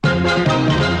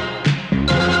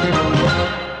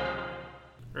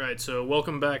Alright, so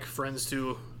welcome back, friends,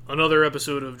 to another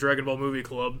episode of Dragon Ball Movie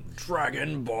Club.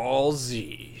 Dragon Ball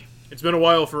Z. It's been a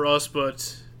while for us,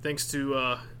 but thanks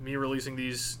to me releasing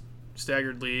these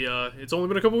staggeredly, it's only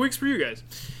been a couple weeks for you guys.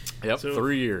 Yep, So,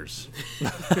 3 years.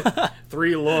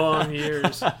 3 long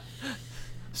years.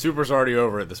 Super's already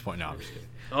over at this point. No, I'm just kidding.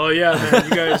 Oh yeah, man,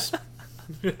 you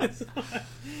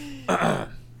guys...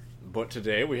 But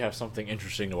today we have something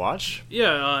interesting to watch.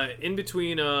 Yeah, in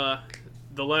between the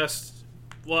last...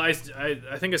 Well, I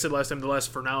think I said last time the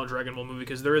last for now Dragon Ball movie,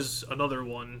 because there is another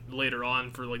one later on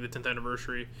for like the 10th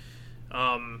anniversary.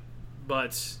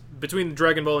 But between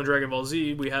Dragon Ball and Dragon Ball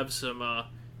Z, we have some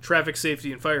traffic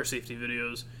safety and fire safety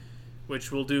videos,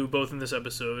 which we'll do both in this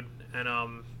episode. And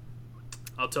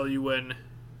I'll tell you when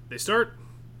they start,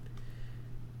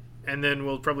 and then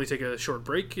we'll probably take a short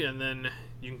break, and then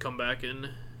you can come back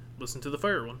and listen to the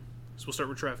fire one. So we'll start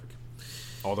with traffic.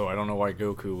 Although I don't know why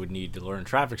Goku would need to learn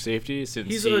traffic safety since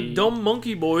he's a dumb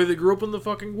monkey boy that grew up in the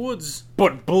fucking woods.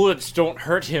 But bullets don't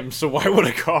hurt him, so why would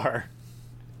a car?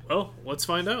 Well, let's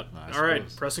find out. I Alright,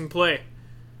 suppose. pressing play.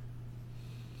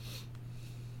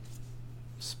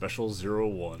 Special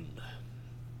 01.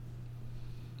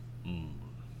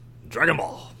 Dragon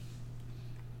Ball.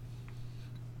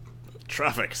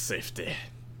 Traffic safety.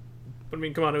 But I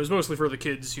mean, come on, it was mostly for the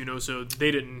kids, you know, so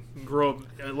they didn't grow up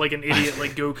like an idiot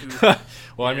like Goku.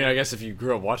 Well, I mean, I guess if you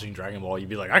grew up watching Dragon Ball, you'd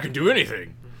be like, I can do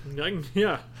anything.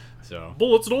 Yeah. So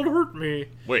Bullets don't hurt me.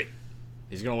 wait,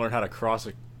 he's gonna learn how to cross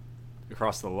the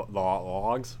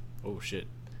logs. Oh shit!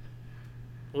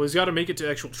 Well, he's got to make it to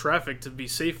actual traffic to be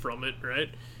safe from it, right?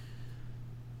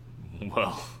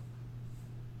 Well,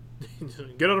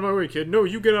 Get out of my way, kid. No,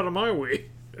 you get out of my way.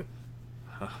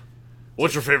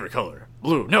 what's your favorite color?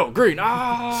 Blue? No, green.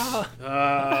 Ah!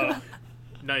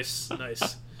 Nice. Oh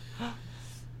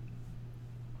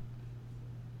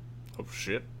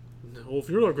shit! Well, if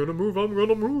you're not gonna move, I'm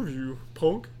gonna move you,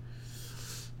 punk.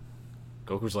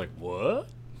 Goku's like, what?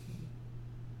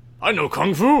 I know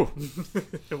kung fu,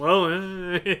 Well,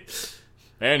 and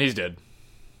he's dead.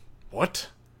 What?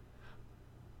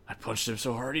 I punched him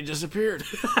so hard he disappeared.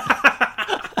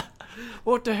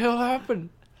 What the hell happened?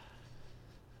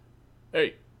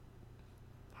 Hey,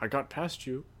 I got past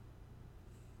you.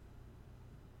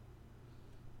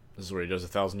 This is where he does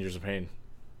 1,000 Years of Pain.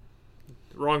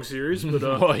 wrong series, but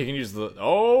Well, he can use the...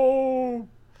 Oh!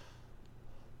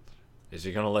 Is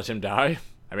he gonna let him die?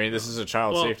 I mean, this is a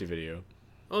child safety video.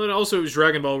 well, and also it was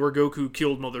Dragon Ball where Goku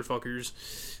killed motherfuckers.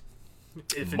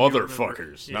 If you remember.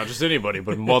 Motherfuckers. Yeah. Not just anybody,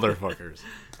 but motherfuckers.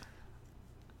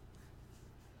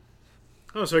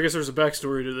 Oh, so I guess there's a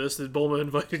backstory to this, that Bulma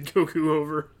invited Goku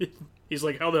over. He's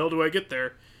like, how the hell do I get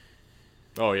there?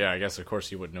 Oh, yeah, I guess, of course,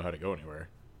 he wouldn't know how to go anywhere.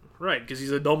 Right, because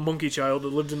he's a dumb monkey child that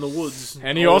lived in the woods.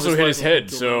 And he All of also hit life his was head,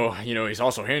 killed so, him. you know, he's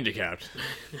also handicapped.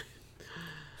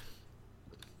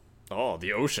 Oh,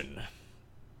 the ocean.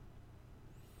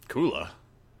 Kula.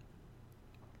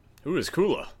 Who is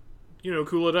Kula? You know,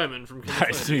 Kula Diamond from King of I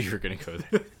Fighters. knew you were going to go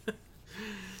there.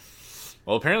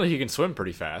 Well, apparently he can swim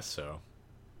pretty fast, so...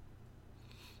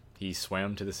 He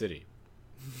swam to the city.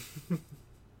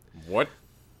 What?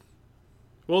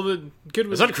 Well, the kid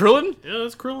was... Is that Krillin? Yeah,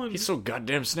 that's Krillin. He's so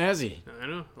goddamn snazzy. I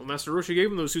know. Well, Master Roshi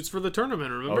gave him those suits for the tournament,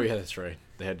 remember? Oh, yeah, that's right.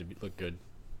 They had to look good.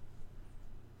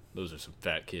 Those are some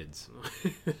fat kids.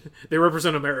 They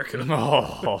represent America.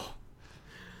 Oh.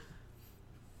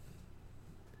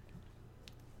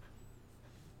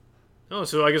 Oh,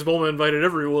 so I guess Bulma invited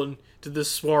everyone to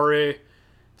this soiree.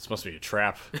 This must be a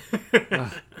trap.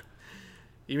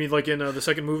 You mean like in the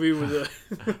second movie with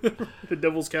the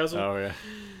Devil's Castle? Oh, yeah.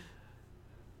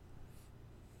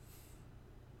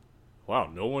 Wow,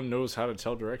 no one knows how to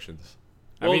tell directions.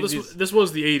 Well, I mean, this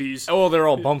was the 80s. oh, they're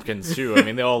all bumpkins, too. I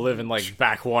mean, they all live in, like,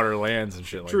 backwater lands and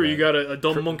shit like True, that. you got a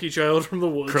dumb monkey child from the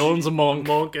woods. Krillin's a monk.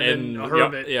 and then a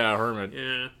hermit. Yeah, a hermit.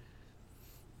 Yeah.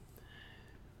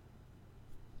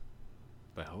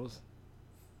 The hell is...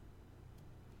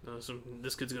 So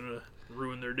this kid's gonna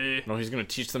ruin their day. No, he's gonna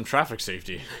teach them traffic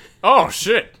safety. Oh,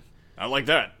 shit! I like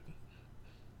that.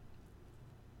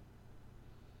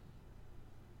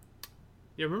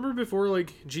 Yeah, remember before,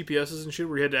 like, GPSs and shit,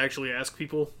 where you had to actually ask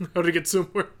people how to get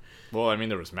somewhere? Well, I mean,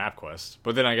 there was MapQuest.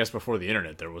 But then I guess before the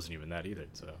internet, there wasn't even that either,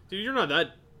 so... Dude, you're not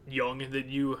that young that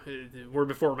you were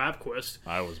before MapQuest.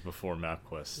 I was before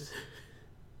MapQuest.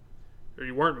 Or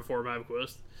you weren't before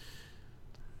MapQuest.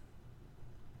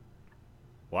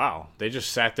 Wow, they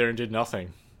just sat there and did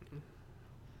nothing.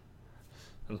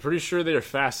 I'm pretty sure they're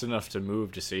fast enough to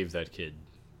move to save that kid.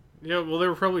 Yeah, well, they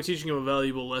were probably teaching him a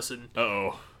valuable lesson.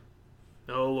 Uh-oh.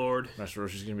 Oh, Lord. Master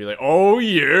Roshi's gonna be like, oh,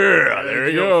 yeah, there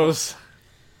he goes.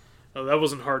 Oh, that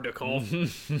wasn't hard to call.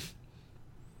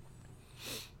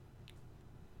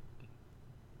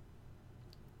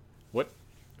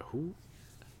 Who?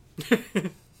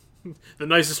 The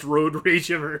nicest road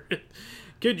rage ever.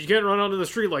 Kid, you can't run onto the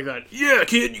street like that. Yeah,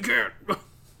 kid, you can't.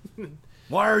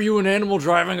 Why are you an animal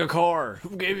driving a car?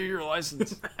 Who gave you your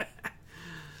license?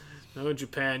 Oh,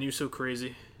 Japan, you so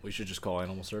crazy. We should just call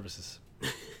animal services.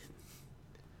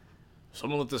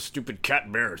 Someone let this stupid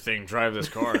cat bear thing drive this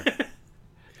car.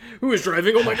 Who is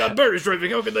driving? Oh my god, bear is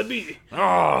driving. How could that be?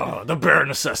 Ah, the bare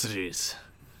necessities.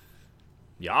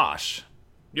 Yosh.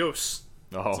 Yos.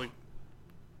 Oh.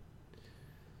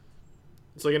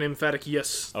 It's like an emphatic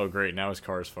yes. Oh, great. Now his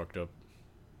car is fucked up.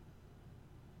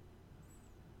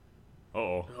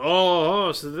 Uh-oh.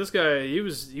 Oh, so this guy, he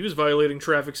was violating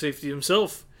traffic safety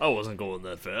himself. I wasn't going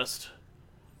that fast.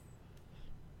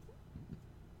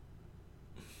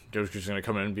 Joker's gonna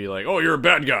come in and be like, oh, you're a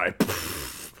bad guy.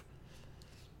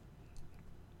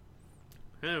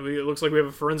 Yeah, it looks like we have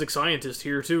a forensic scientist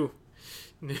here, too.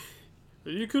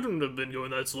 You couldn't have been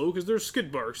going that slow, because their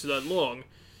skid marks that long.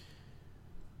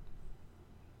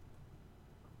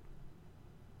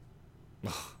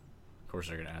 Of course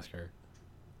they're gonna ask her.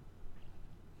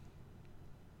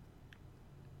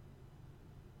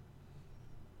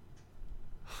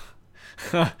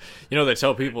 You know, they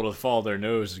tell people to follow their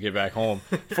nose to get back home.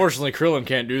 Fortunately, Krillin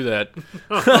can't do that.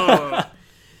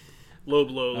 Low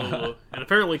blow, low blow. And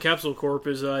apparently Capsule Corp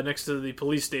is next to the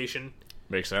police station.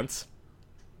 Makes sense.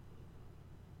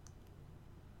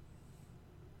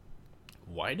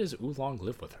 Why does Oolong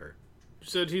live with her? She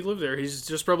said he lived there. He's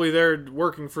just probably there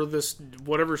working for this,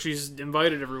 whatever she's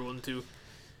invited everyone to.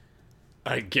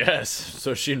 I guess.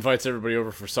 So she invites everybody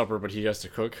over for supper, but he has to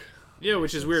cook? Yeah,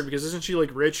 which is weird, because isn't she,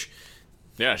 like, rich?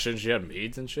 Yeah, shouldn't she have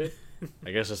maids and shit?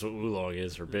 I guess that's what Oolong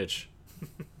is, her bitch.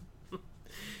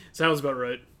 Sounds about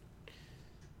right.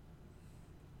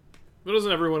 But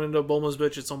doesn't everyone end up Bulma's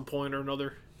bitch at some point or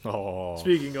another? Oh.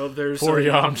 Speaking of, there's... Poor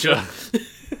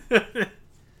Yamcha.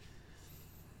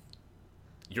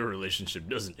 Your relationship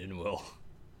doesn't end well.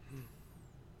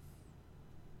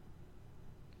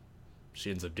 She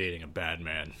ends up dating a bad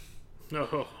man.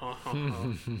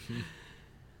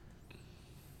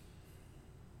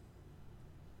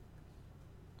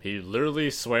 He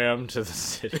literally swam to the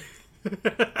city.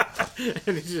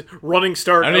 And he's just running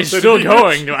start. And he's still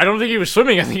going. I don't think he was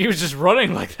swimming. I think he was just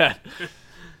running like that.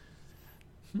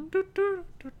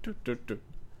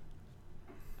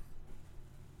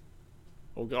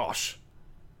 Oh gosh.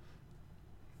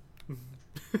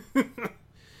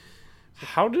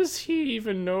 How does he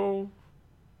even know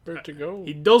where to go?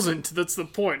 He doesn't. That's the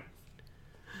point.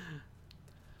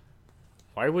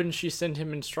 Why wouldn't she send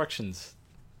him instructions?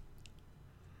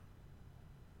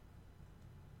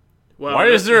 Wow, why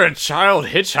is there a child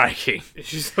hitchhiking?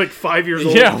 She's like 5 years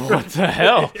old. Yeah, what the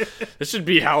hell? This should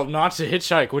be how not to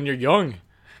hitchhike when you're young.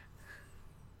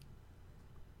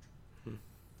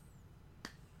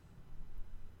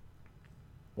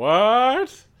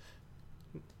 What?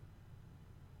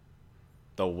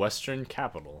 The Western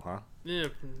Capital, huh? Yeah,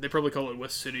 they probably call it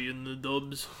West City in the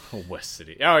dubs. West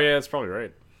City. Oh, yeah, that's probably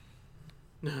right.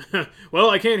 Well,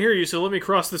 I can't hear you, so let me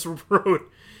cross this road.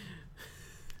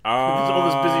 All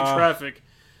this busy traffic.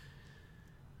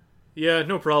 Yeah,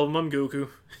 no problem. I'm Goku.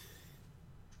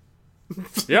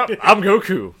 Yep, I'm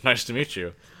Goku. Nice to meet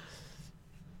you.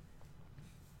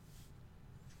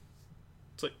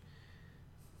 It's like...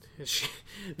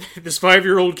 This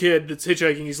 5-year-old kid that's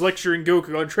hitchhiking, he's lecturing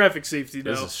Goku on traffic safety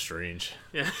now. This is strange.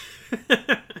 Yeah.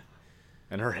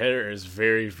 And her hair is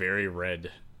very, very red.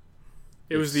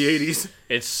 It was the 80s.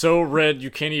 It's so red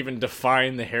you can't even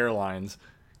define the hairlines.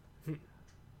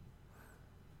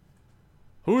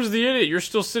 Who's the idiot? You're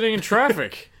still sitting in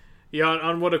traffic. Yeah,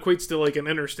 on what equates to like an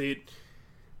interstate.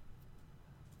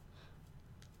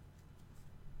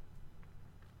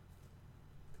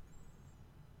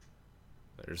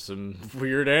 There's some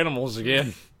weird animals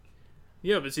again.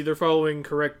 Yeah, but see, they're following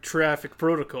correct traffic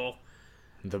protocol.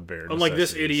 The bear. Unlike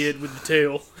this idiot with the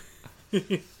tail.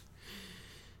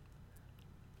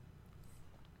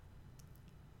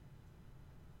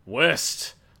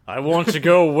 West. I want to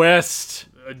go west.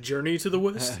 A journey to the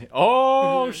west?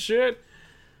 Oh, shit.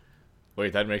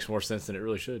 Wait, that makes more sense than it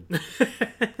really should.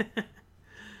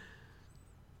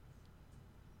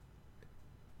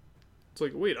 It's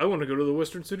like, wait, I want to go to the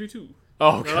Western City too.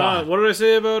 Oh, God. What did I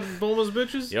say about Bulma's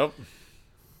bitches? Yep.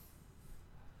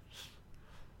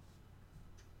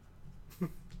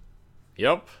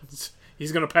 Yep.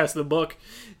 He's gonna pass the buck.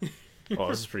 Oh,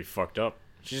 this is pretty fucked up.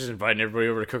 She's just inviting everybody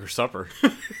over to cook her supper.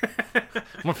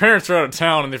 My parents are out of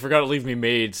town and they forgot to leave me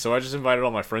maids, so I just invited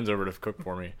all my friends over to cook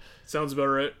for me. Sounds about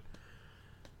right.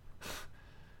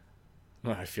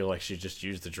 I feel like she just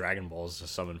used the Dragon Balls to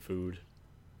summon food.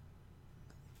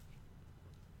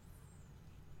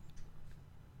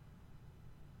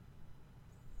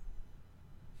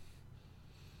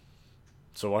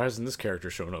 So why hasn't this character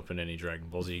shown up in any Dragon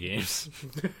Ball Z games?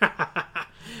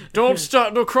 Don't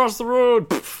stop! No, cross the road!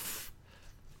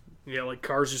 Yeah, like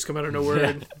cars just come out of nowhere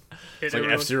and hit It's like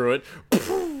F-Zero it.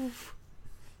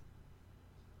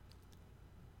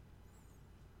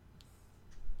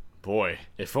 Boy,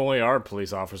 if only our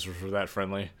police officers were that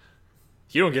friendly.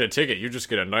 You don't get a ticket, you just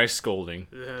get a nice scolding.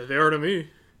 They are to me.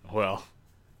 Well,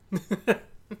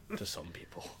 to some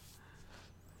people.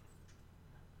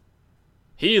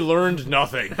 He learned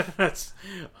nothing. That's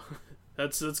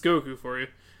Goku for you.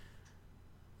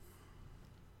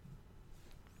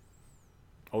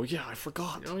 Oh yeah, I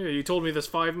forgot. Oh yeah, you told me this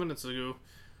 5 minutes ago.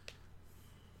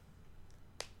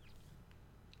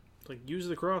 Like, use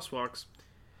the crosswalks.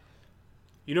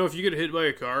 You know, if you get hit by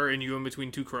a car and you go in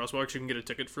between two crosswalks, you can get a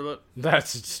ticket for that. That's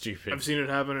stupid. I've seen it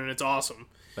happen and it's awesome.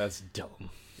 That's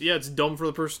dumb. Yeah, it's dumb for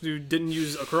the person who didn't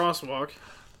use a crosswalk.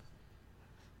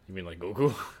 You mean like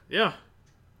Goku? Yeah.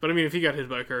 But I mean, if he got hit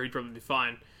by a car, he'd probably be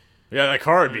fine. Yeah, that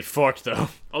car would be fucked, though.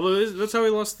 Although, that's how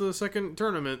he lost the second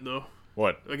tournament, though.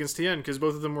 What? Against Tien, because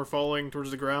both of them were falling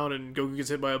towards the ground and Goku gets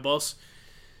hit by a bus.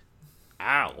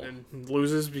 Ow. And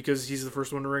loses because he's the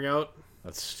first one to ring out.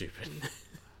 That's stupid.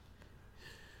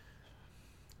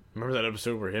 Remember that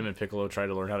episode where him and Piccolo tried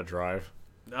to learn how to drive?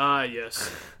 Ah,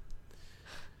 yes.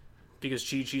 Because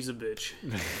Chi-Chi's a bitch.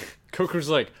 Goku's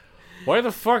like, why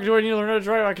the fuck do I need to learn how to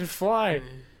drive? I can fly.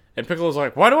 And Piccolo's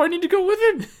like, why do I need to go with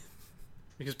him?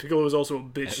 Because Piccolo is also a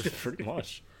bitch. Pretty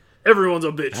much. Everyone's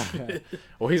a bitch.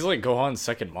 Well, he's like Gohan's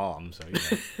second mom, so you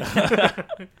know.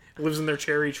 Lives in their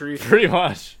cherry tree. Pretty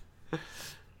much.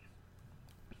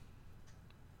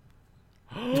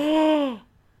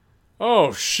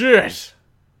 Oh, shit.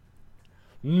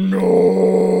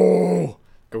 No!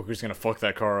 Goku's gonna fuck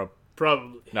that car up.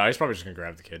 Probably. No, he's probably just gonna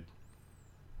grab the kid.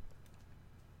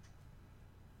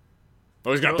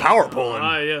 Oh, he's gonna power pull him.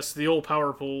 Ah, yes, the old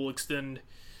power pull extend.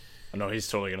 Oh, no, he's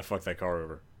totally gonna fuck that car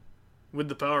over. With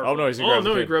the power Oh, no, he's gonna grab the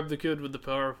kid. he grabbed the kid with the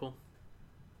power pull.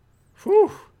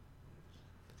 Whew.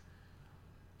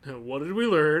 What did we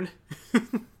learn?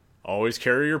 Always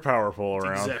carry your power pole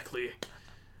around. Exactly.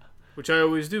 Which I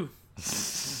always do.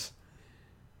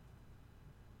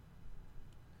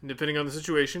 Depending on the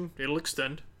situation, it'll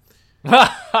extend.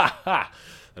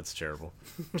 That's terrible.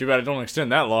 Too bad it don't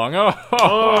extend that long. Oh,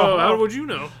 how would you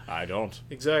know? I don't.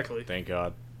 Exactly. Thank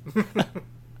God.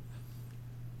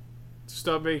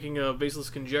 Stop making a baseless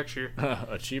conjecture.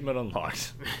 Achievement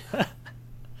unlocked.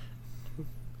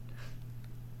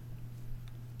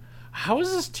 How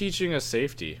is this teaching us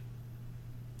safety?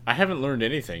 I haven't learned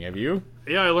anything. Have you?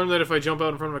 Yeah, I learned that if I jump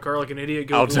out in front of a car like an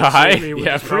idiot, I'll die.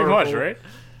 Yeah, pretty much, right?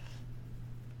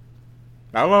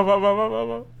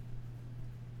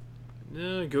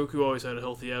 Yeah, Goku always had a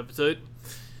healthy appetite.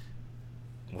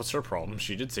 What's her problem?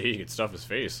 She did say he could stuff his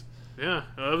face. Yeah,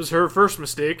 that was her first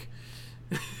mistake.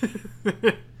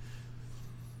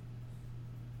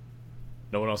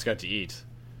 No one else got to eat.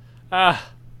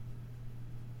 Ah.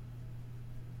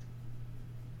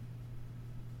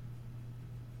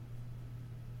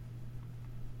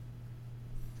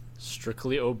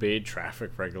 Strictly obeyed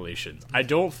traffic regulations. I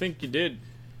don't think you did.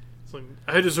 It's like,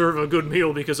 I deserve a good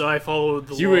meal because I followed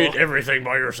the law. You ate everything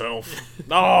by yourself.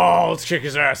 Oh, let's kick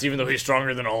his ass, even though he's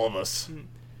stronger than all of us.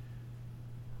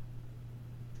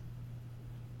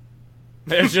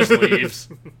 It just leaves.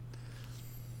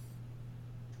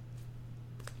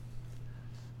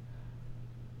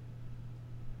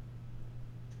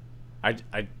 I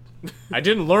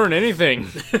didn't learn anything.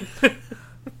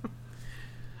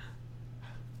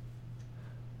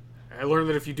 I learned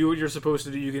that if you do what you're supposed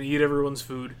to do, you can eat everyone's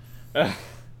food.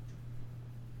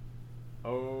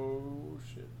 Oh,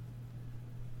 shit.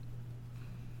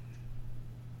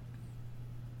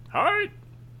 Alright.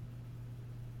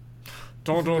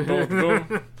 Dun dun dun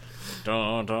dun.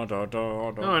 Dun dun dun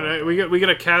dun. No, and we got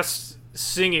a cast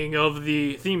singing of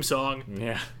the theme song.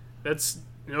 Yeah. That's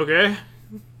okay.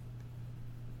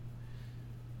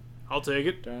 I'll take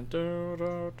it. Dun, dun,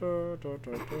 dun, dun, dun,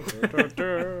 dun, dun, dun,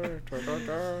 dun, dun,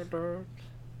 dun, dun.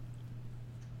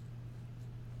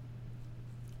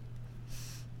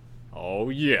 Oh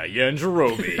yeah,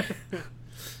 Yajirobe.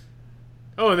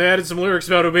 Oh, and they added some lyrics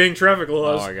about obeying traffic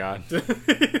laws. Oh my god.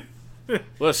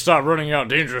 Let's stop running out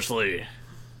dangerously.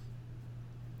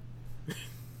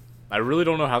 I really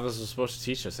don't know how this is supposed to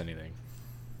teach us anything.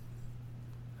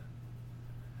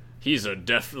 He's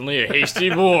definitely a hasty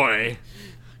boy.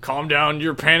 Calm down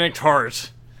your panicked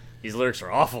heart. These lyrics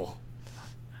are awful.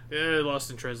 Yeah,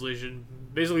 lost in translation.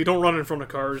 Basically, don't run in front of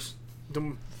cars.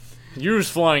 Don't... Use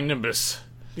flying Nimbus.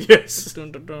 Yes.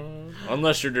 Dun, dun, dun.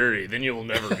 Unless you're dirty, then you will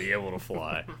never be able to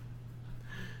fly.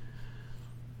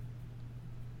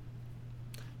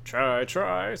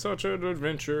 Try, such an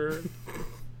adventure.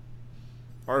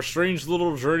 Our strange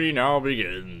little journey now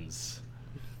begins.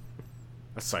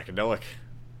 That's psychedelic.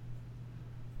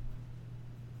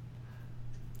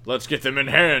 Let's get them in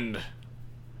hand.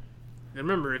 And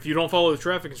remember, if you don't follow the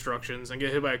traffic instructions and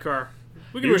get hit by a car,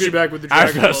 we can rush you back with the Dragon I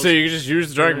was about to Balls. say, you can just use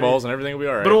the Dragon Balls and everything will be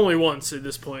alright. But only once at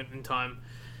this point in time.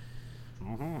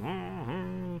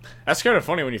 That's kind of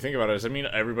funny when you think about it. Does that mean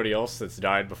everybody else that's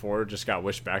died before just got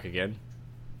wished back again?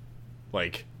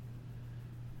 Like,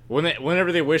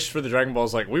 whenever they wished for the Dragon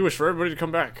Balls, like, we wish for everybody to come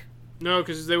back. No,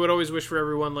 because they would always wish for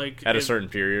everyone, like... At a certain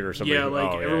period or something. Yeah,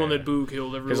 like, everyone that Boo killed,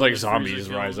 everyone because, like, that zombies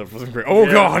Frieza rise killed. up with them. Oh,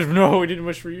 Yeah. God, no, we didn't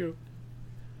wish for you.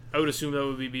 I would assume that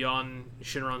would be beyond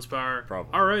Shinron's power.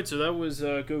 Probably. Alright, so that was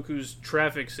Goku's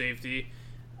traffic safety.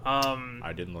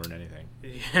 I didn't learn anything.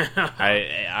 Yeah.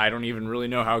 I don't even really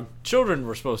know how children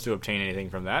were supposed to obtain anything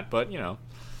from that, but, you know.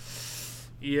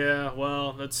 Yeah,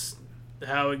 well, that's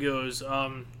how it goes.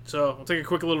 So we'll take a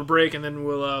quick little break, and then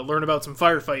we'll learn about some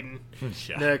firefighting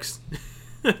Yeah. next.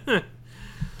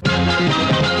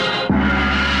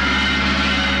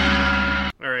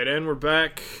 Alright, and we're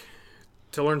back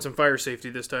to learn some fire safety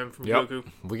this time from Goku.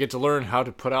 We get to learn how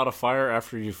to put out a fire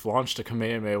after you've launched a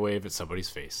Kamehameha wave at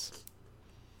somebody's face.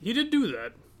 He did do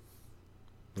that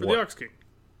for What? the Ox King.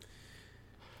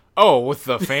 Oh, with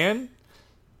the fan?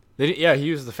 Yeah, he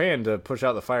used the fan to push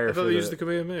out the fire. I thought they used the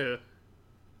Kamehameha.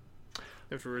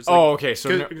 Afterwards, Oh, okay,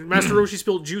 so Master Roshi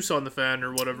spilled juice on the fan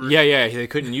or whatever. yeah, they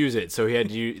couldn't use it, so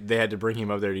they had to bring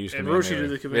him up there to use And Kamehameha. Roshi did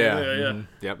the Kamehameha, yeah.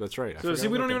 Yep, that's right. So see,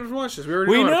 we don't even have to watch this. We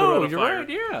already We know how to put know, out a you're fire. right,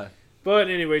 yeah. But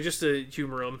anyway, just to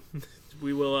humor him,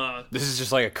 we will. This is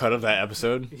just like a cut of that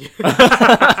episode.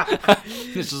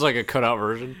 This is like a cutout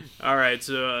version. All right,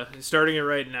 so starting it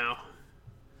right now.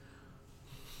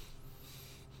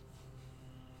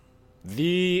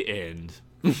 The end.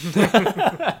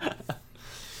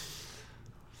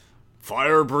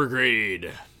 Fire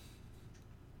Brigade.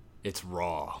 It's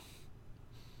raw.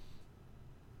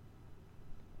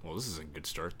 Well, this is a good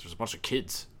start. There's a bunch of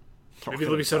kids. Maybe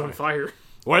they'll be set on fire.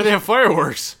 Why do they have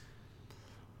fireworks?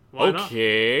 Why not?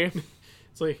 Okay.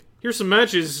 It's like, here's some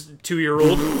matches,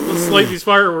 2-year-old. Let's light these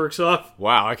fireworks off.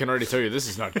 Wow, I can already tell you this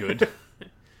is not good.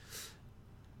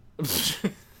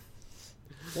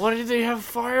 Why did they have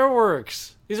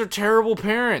fireworks? These are terrible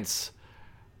parents.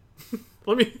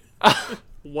 Let me.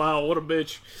 Wow, what a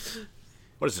bitch.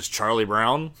 What is this, Charlie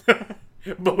Brown?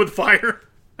 But with fire.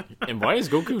 And why is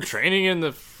Goku training in the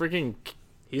freaking...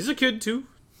 He's a kid too.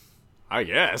 I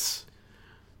guess.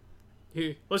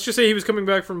 Let's just say he was coming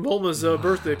back from Bulma's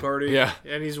birthday party. Yeah.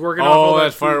 And he's working off all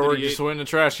that food firework he just ate. went in the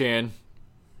trash can.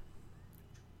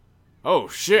 Oh,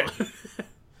 shit.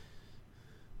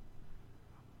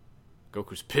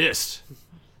 Goku's pissed.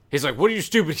 He's like, what are you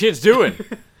stupid kids doing?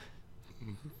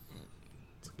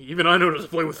 Even I know how to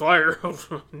play with fire.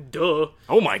 Duh.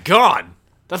 Oh my god.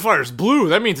 That fire's blue.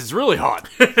 That means it's really hot.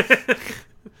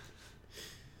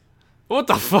 What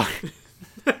the fuck?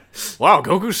 Wow,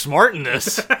 Goku's smart in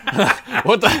this.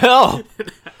 What the hell?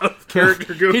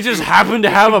 Character Goku. He just happened to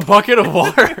have a bucket of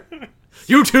water.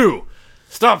 You two,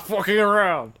 stop fucking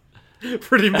around.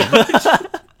 Pretty much.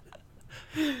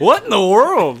 What in the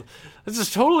world? This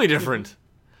is totally different.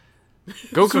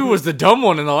 Goku was the dumb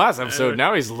one in the last episode.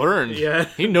 Now he's learned. Yeah.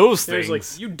 He knows He's things.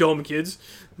 like, you dumb kids.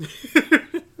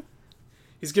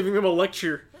 He's giving them a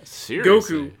lecture.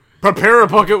 Seriously. Goku. Prepare a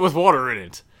bucket with water in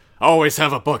it. Always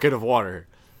have a bucket of water.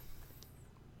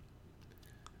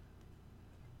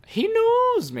 He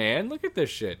knows, man. Look at this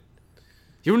shit.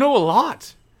 You know a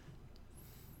lot.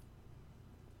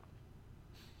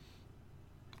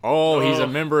 Oh, he's a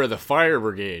member of the fire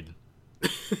brigade.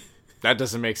 That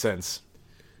doesn't make sense.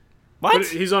 What? But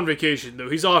he's on vacation, though.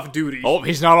 He's off duty. Oh,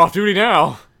 he's not off duty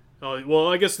now. Well,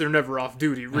 I guess they're never off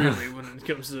duty, really, when it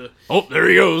comes to... Oh, there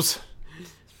he goes.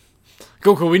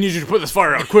 Goku, we need you to put this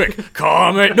fire out quick.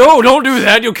 Comment. No, don't do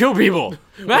that. You'll kill people.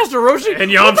 Master Roshi.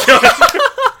 And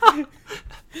Yamcha.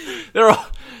 They're all...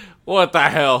 What the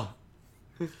hell?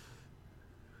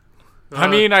 I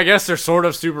mean, I guess they're sort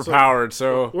of super powered,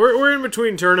 so... We're in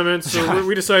between tournaments, so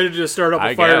we decided to start up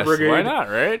a fire brigade. Why not,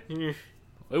 right?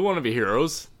 We want to be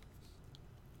heroes.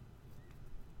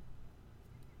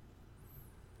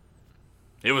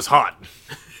 It was hot.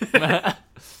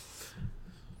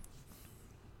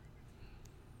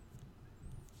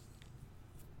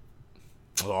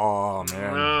 Oh,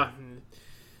 man.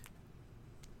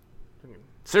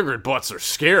 Cigarette butts are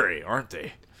scary, aren't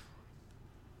they?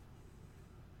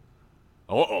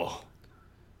 Uh-oh.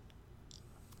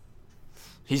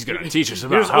 He's gonna teach us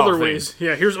about Here's how other things... ways.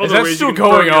 Yeah, here's other Is that ways still you can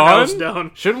burn going your house on?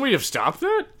 down. Shouldn't we have stopped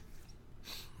that?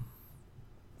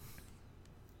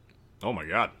 Oh my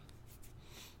god.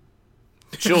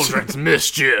 Children's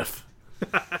mischief.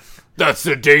 That's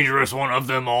the dangerous one of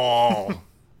them all.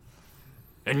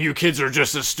 And you kids are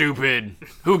just as stupid.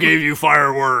 Who gave you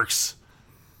fireworks?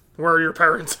 Where are your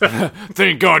parents?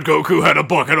 Thank God Goku had a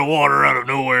bucket of water out of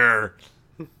nowhere.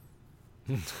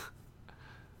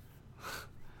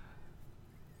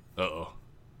 Uh-oh.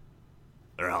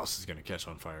 Their house is gonna catch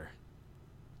on fire.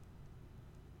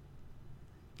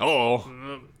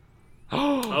 Uh-oh.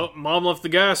 Oh, Mom left the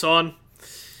gas on.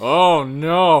 Oh,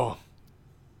 no.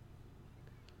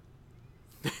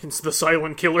 It's the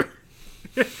silent killer.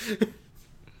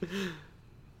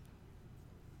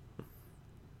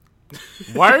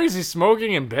 Why is he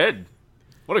smoking in bed?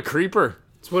 What a creeper.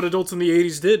 It's what adults in the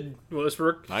 80s did,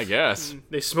 Westbrook. I guess.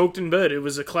 They smoked in bed. It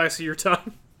was a classier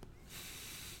time.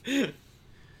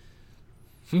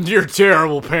 You're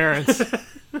terrible parents.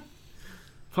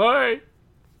 Hi.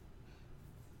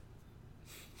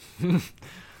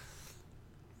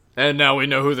 And now we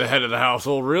know who the head of the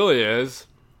household really is.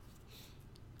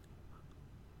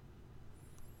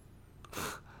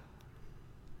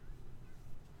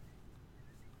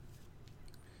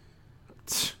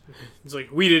 It's like,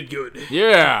 we did good.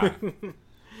 Yeah.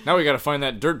 Now we gotta find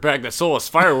that dirtbag that sold us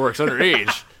fireworks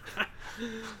underage.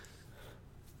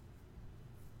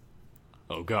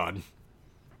 Oh, God.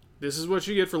 This is what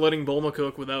you get for letting Bulma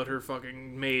cook without her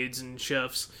fucking maids and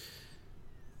chefs.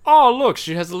 Oh, look,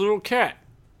 she has a little cat.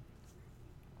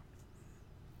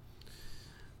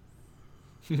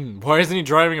 Why isn't he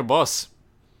driving a bus?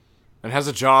 And has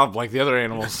a job like the other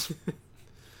animals.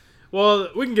 Well,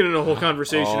 we can get into a whole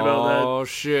conversation about that. Oh,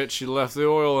 shit, she left the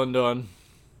oil undone.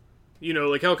 You know,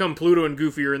 like how come Pluto and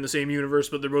Goofy are in the same universe,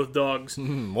 but they're both dogs?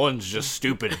 One's just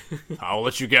stupid. I'll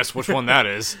let you guess which one that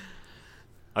is.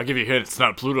 I'll give you a hint, it's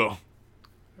not Pluto.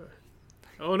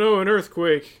 Oh no, an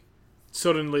earthquake.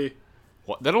 Suddenly.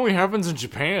 What? That only happens in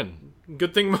Japan.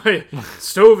 Good thing my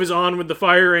stove is on with the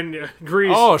fire and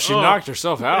grease. Oh, she knocked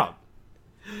herself out.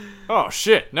 Oh,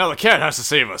 shit, now the cat has to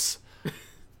save us.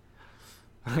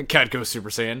 Cat goes Super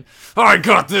Saiyan. I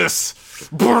got this!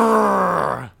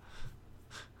 Brrr!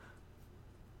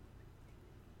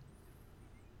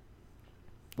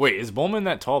 Wait, is Bulma in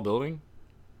that tall building?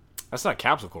 That's not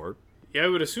Capsule Corp. Yeah, I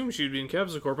would assume she'd be in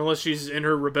Capsule Corp, unless she's in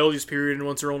her rebellious period and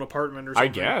wants her own apartment or something.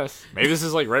 I guess. Maybe this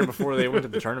is like right before they went to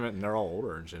the tournament and they're all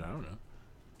older and shit. I don't know.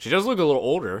 She does look a little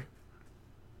older.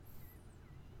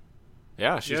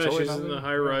 Yeah, she's totally she's in the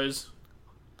high rise.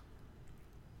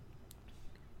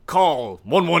 Call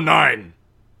 119.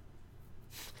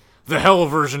 The hell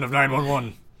version of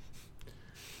 911.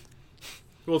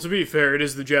 Well, to be fair, it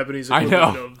is the Japanese I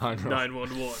equivalent know. of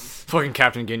 911. Fucking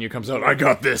Captain Ginyu comes out. I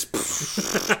got this.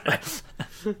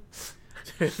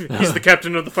 He's the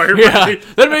captain of the fire Yeah, brigade.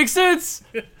 that makes sense.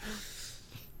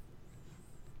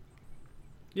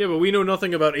 Yeah, but we know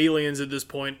nothing about aliens at this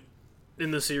point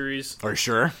in the series. Are you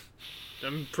sure?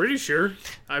 I'm pretty sure.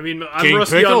 I mean, I'm King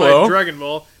rusty Piccolo. on my Dragon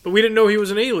Ball, but we didn't know he was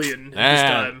an alien at this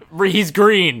time. He's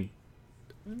green.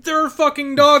 There are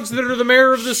fucking dogs that are the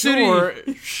mayor of the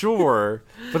city. Sure.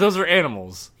 But those are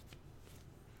animals.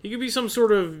 He could be some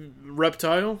sort of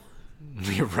reptile.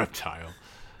 A reptile.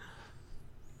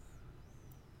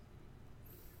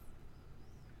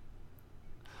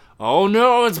 Oh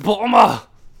no, it's Bulma!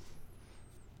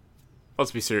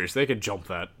 Let's be serious, they could jump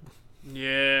that.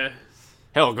 Yeah.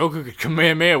 Hell, Goku could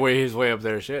Kamehameha his way up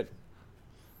there, shit.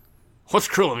 What's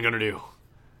Krillin gonna do?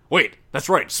 Wait, that's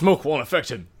right, smoke won't affect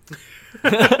him.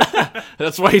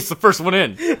 That's why he's the first one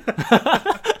in.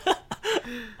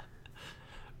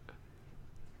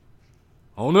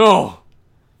 Oh no!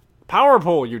 Power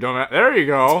pole, you dumbass. There you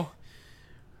go.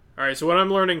 Alright, so what I'm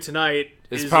learning tonight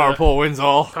This is... power pole wins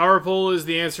all. Power pole is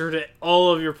the answer to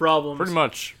all of your problems. Pretty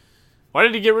much. Why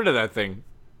did he get rid of that thing?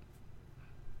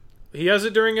 He has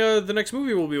it during the next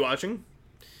movie we'll be watching.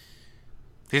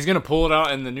 He's gonna pull it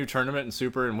out in the new tournament in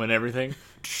Super and win everything.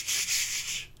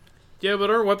 Yeah,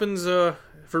 but aren't weapons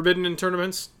forbidden in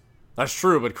tournaments? That's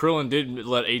true, but Krillin did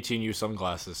let 18 use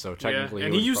sunglasses, so technically... Yeah,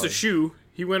 and he used a shoe.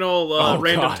 He went all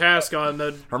random God. task on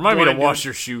the... Remind me to blind wash dude.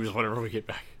 your shoes whenever we get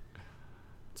back.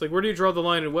 It's like, where do you draw the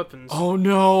line in weapons? Oh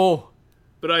no!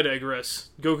 But I digress.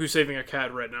 Goku's saving a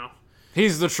cat right now.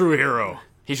 He's the true hero.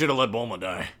 He should have let Bulma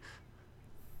die.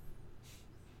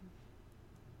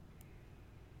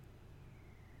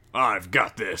 I've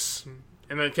got this.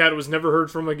 And that cat was never heard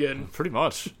from again. Pretty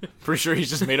much. Pretty sure he's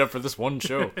just made up for this one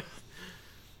show.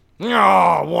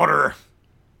 Ah, water.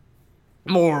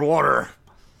 More water.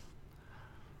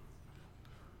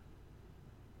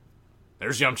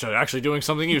 There's Yamcha actually doing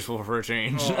something useful for a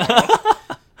change.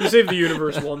 He saved the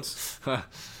universe once.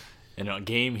 In a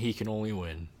game he can only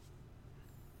win.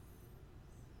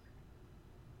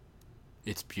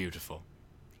 It's beautiful.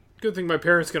 Good thing my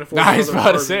parents can afford. I was about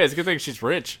to Barbie. say, it's a good thing she's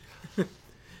rich.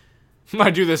 I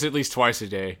do this at least twice a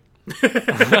day.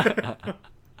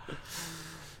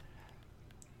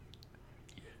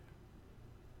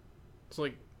 It's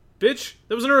like, bitch,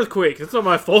 that was an earthquake. That's not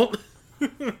my fault.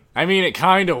 I mean, it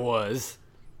kind of was.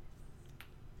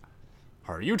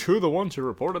 Are you two the ones who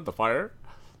reported the fire?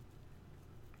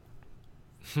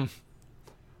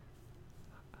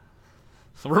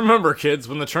 So remember, kids,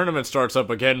 when the tournament starts up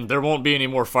again, there won't be any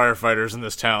more firefighters in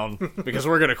this town because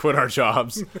we're going to quit our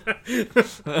jobs.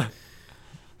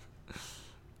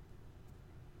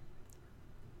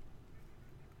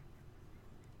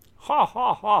 Ha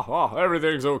ha ha ha.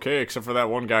 Everything's okay except for that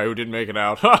one guy who didn't make it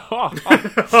out. Ha ha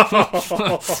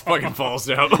ha. Fucking falls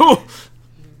down.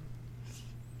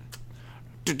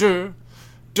 Du-du.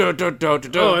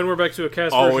 Du-du-du-du-du. Oh, and we're back to a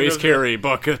cast Always version of carry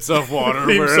buckets of water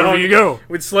theme wherever song you go.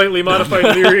 with slightly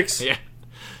modified lyrics. Yeah.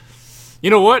 You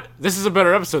know what? This is a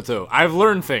better episode, though. I've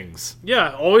learned things.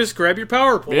 Yeah, always grab your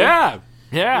power pole. Yeah.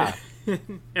 Yeah.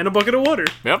 And a bucket of water.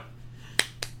 Yep.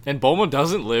 And Bulma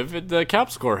doesn't live at the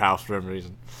Capscore house for some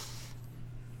reason.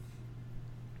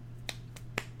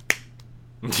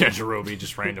 Yajirobe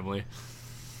just randomly.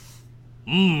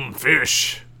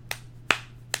 Fish.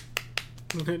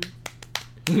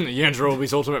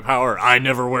 Yajirobe's ultimate power. I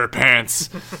never wear pants.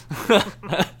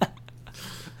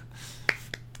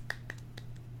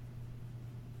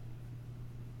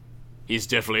 He's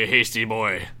definitely a hasty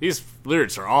boy. These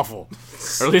lyrics are awful.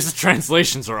 Or at least the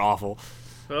translations are awful.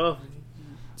 Well,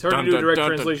 it's hard to do a direct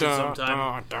translation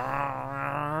sometime.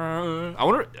 I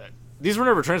wonder... These were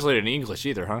never translated in English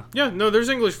either, huh? Yeah, no, there's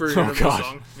English version of the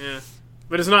song. Yeah.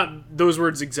 But it's not those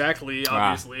words exactly,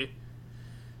 obviously.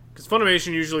 Because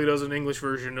Funimation usually does an English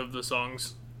version of the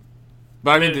songs.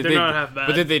 But I mean, they're not half bad.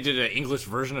 But did they did an English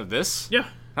version of this? Yeah.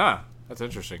 Huh. That's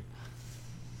interesting.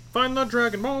 Find the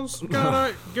Dragon Balls,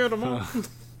 gotta get them all.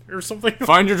 Or something.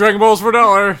 Find your Dragon Balls for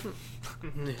 $1.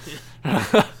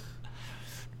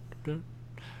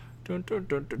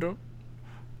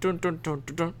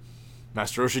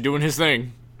 Master Roshi doing his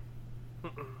thing.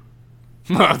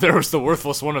 There was the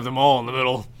worthless one of them all in the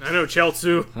middle. I know,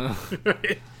 Chaozu.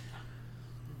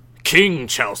 King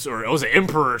Chaozu, or was it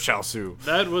Emperor Chaozu?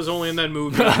 That was only in that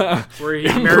movie where he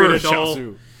married a doll.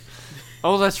 Chaozu.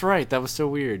 Oh, that's right. That was so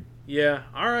weird. Yeah.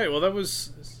 All right. Well, that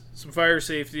was some fire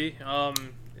safety.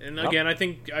 And again, I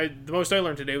think the most I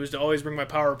learned today was to always bring my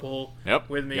power pole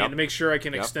with me and to make sure I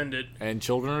can extend it. And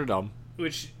children are dumb.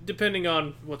 Which, depending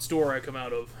on what store I come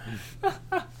out of,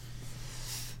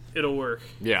 it'll work.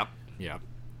 Yeah. Yeah.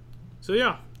 So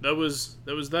yeah, that was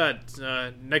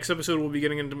that. Next episode we'll be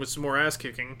getting into some more ass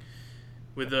kicking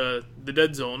with the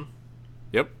Dead Zone.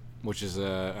 Yep. Which is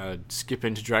a skip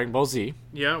into Dragon Ball Z.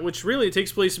 Yeah, which really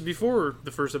takes place before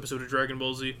the first episode of Dragon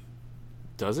Ball Z.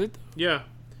 Does it? Yeah.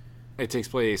 It takes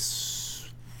place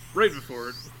right before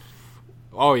it.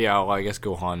 Oh yeah, well I guess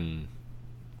Gohan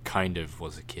kind of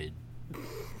was a kid.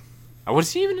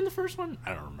 Was he even in the first one?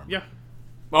 I don't remember. Yeah.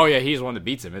 Oh yeah, he's the one that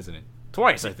beats him, isn't it?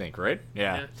 Twice, I think, right?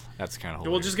 Yeah. That's kind of.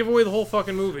 We'll just give away the whole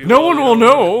fucking movie. No one will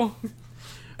know.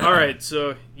 All right,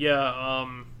 so yeah,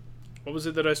 what was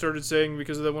it that I started saying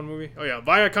because of that one movie? Oh yeah,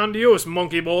 Vaya con Dios,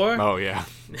 monkey boy. Oh yeah.